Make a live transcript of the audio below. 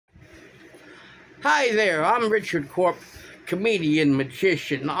Hi there, I'm Richard Corp, comedian,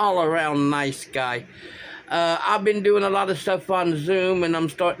 magician, all-around nice guy. I've been doing a lot of stuff on Zoom, and I'm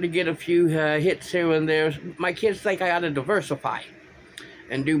starting to get a few hits here and there. My kids think I ought to diversify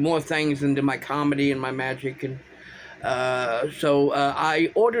and do more things into my comedy and my magic. And so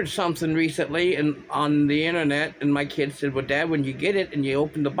I ordered something recently and on the internet, and my kids said, well, Dad, when you get it and you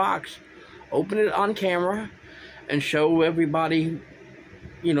open the box, open it on camera and show everybody,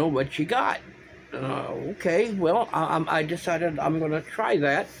 you know, what you got. Okay, well, I decided I'm going to try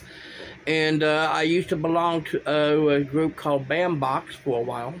that. And I used to belong to a group called Bambox for a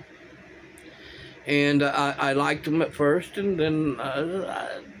while. And I liked them at first, and then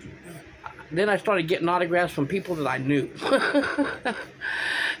I started getting autographs from people that I knew.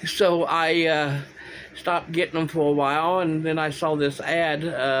 So I stopped getting them for a while, and then I saw this ad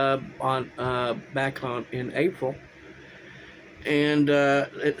in April, and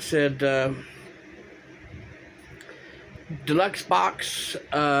it said deluxe box,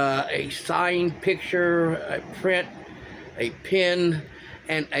 a signed picture, a print, a pin,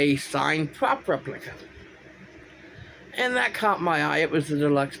 and a signed prop replica. And that caught my eye. It was the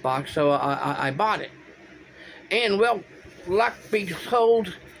deluxe box, so I bought it. And, well, luck be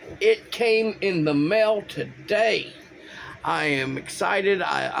told, it came in the mail today. I am excited.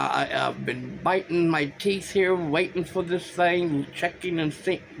 I've been biting my teeth here, waiting for this thing, checking and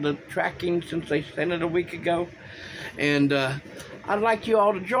the tracking since they sent it a week ago. And I'd like you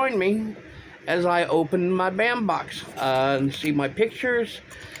all to join me as I open my Bambox and see my pictures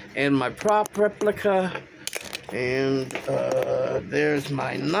and my prop replica. And there's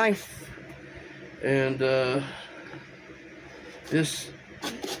my knife. And this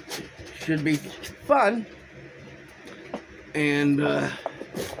should be fun. And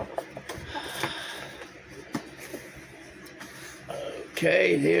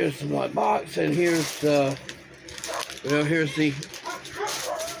okay, here's my box, and here's here's the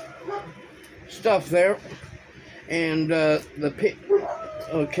stuff there, and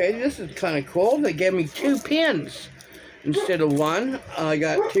okay, this is kind of cool. They gave me 2 pins instead of 1. I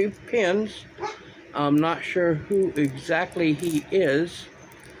got 2 pins. I'm not sure who exactly he is,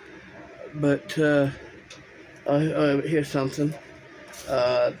 but here's something.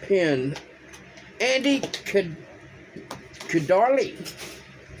 Pin. Andy Cadarly.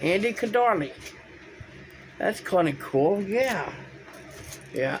 Andy Cadarly. That's kind of cool. Yeah.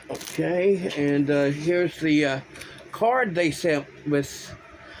 Yeah, okay. And here's the card they sent with,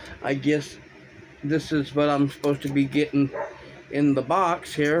 I guess this is what I'm supposed to be getting in the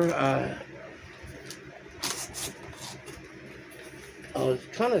box here. I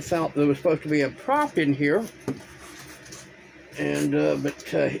kind of felt there was supposed to be a prop in here. And but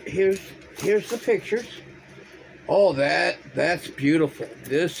here's the pictures. Oh, that's beautiful.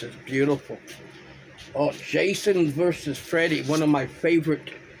 This is beautiful. Oh, Jason versus Freddy, one of my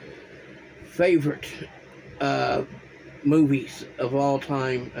favorite movies of all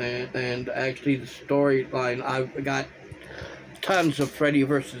time, and actually the storyline. I've got tons of Freddy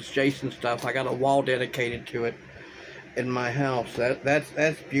versus Jason stuff. I got a wall dedicated to it in my house.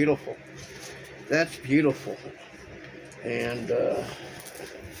 That's beautiful. That's beautiful. And let's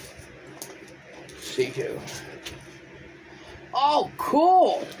see here. Oh,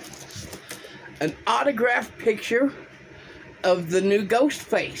 cool! An autographed picture of the new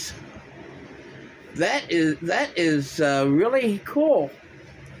Ghostface. That is really cool.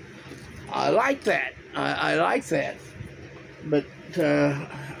 I like that. I like that. But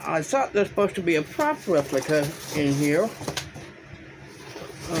I thought there's supposed to be a prop replica in here.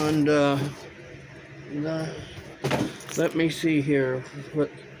 And let me see here.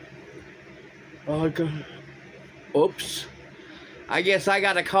 Oops. I guess I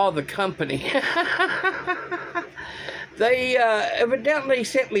gotta call the company. They evidently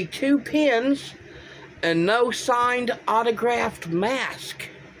sent me 2 pins and no signed autographed mask.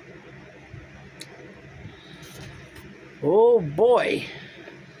 Oh boy.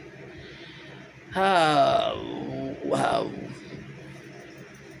 Wow.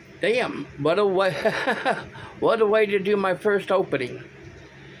 Damn, what a way what a way to do my first opening.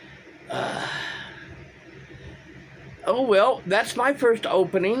 Oh well, that's my first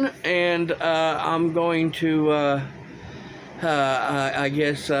opening, and I'm going to I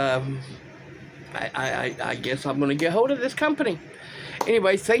guess I guess I'm going to get hold of this company.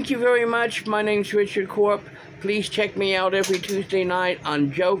 Anyway, thank you very much. My name's Richard Corp. Please check me out every Tuesday night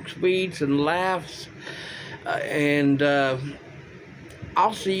on Jokes, Weeds, and Laughs. And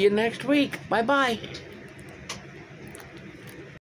I'll see you next week. Bye-bye.